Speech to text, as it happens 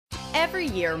Every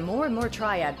year, more and more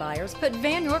Triad buyers put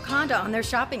Vann Honda on their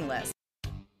shopping list.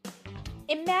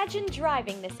 Imagine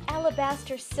driving this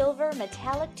alabaster silver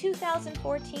metallic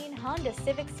 2014 Honda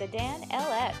Civic Sedan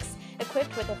LX,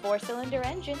 equipped with a 4-cylinder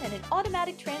engine and an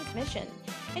automatic transmission.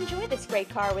 Enjoy this great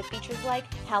car with features like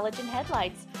halogen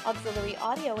headlights, auxiliary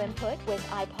audio input with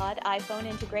iPod, iPhone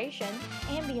integration,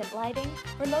 ambient lighting,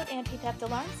 remote anti-theft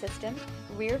alarm system,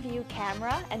 rear view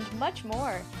camera, and much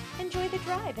more. Enjoy the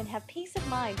drive and have peace of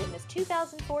mind in this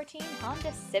 2014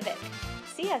 Honda Civic.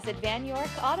 See us at Van York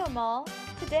Auto Mall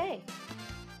today.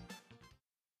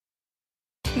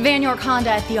 Vann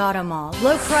Honda at the Auto Mall.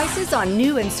 Low prices on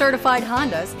new and certified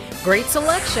Hondas, great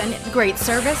selection, great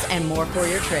service, and more for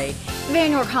your trade.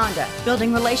 Vann Honda,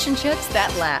 building relationships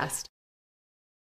that last.